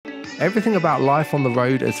Everything about life on the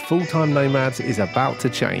road as full-time nomads is about to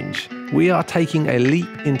change. We are taking a leap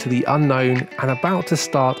into the unknown and about to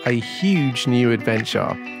start a huge new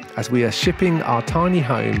adventure as we are shipping our tiny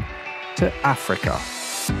home to Africa.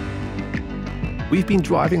 We've been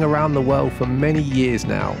driving around the world for many years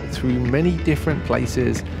now, through many different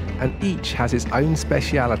places, and each has its own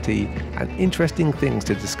speciality and interesting things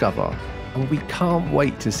to discover. And we can't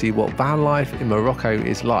wait to see what van life in Morocco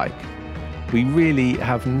is like. We really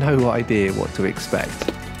have no idea what to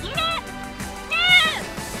expect.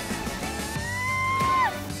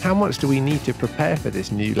 How much do we need to prepare for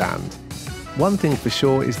this new land? One thing for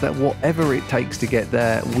sure is that whatever it takes to get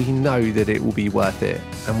there, we know that it will be worth it.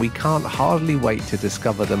 And we can't hardly wait to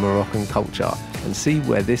discover the Moroccan culture and see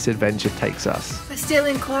where this adventure takes us. We're still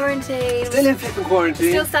in quarantine. Still in flipping quarantine.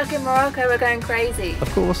 Still stuck in Morocco, we're going crazy.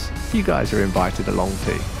 Of course, you guys are invited along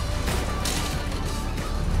too.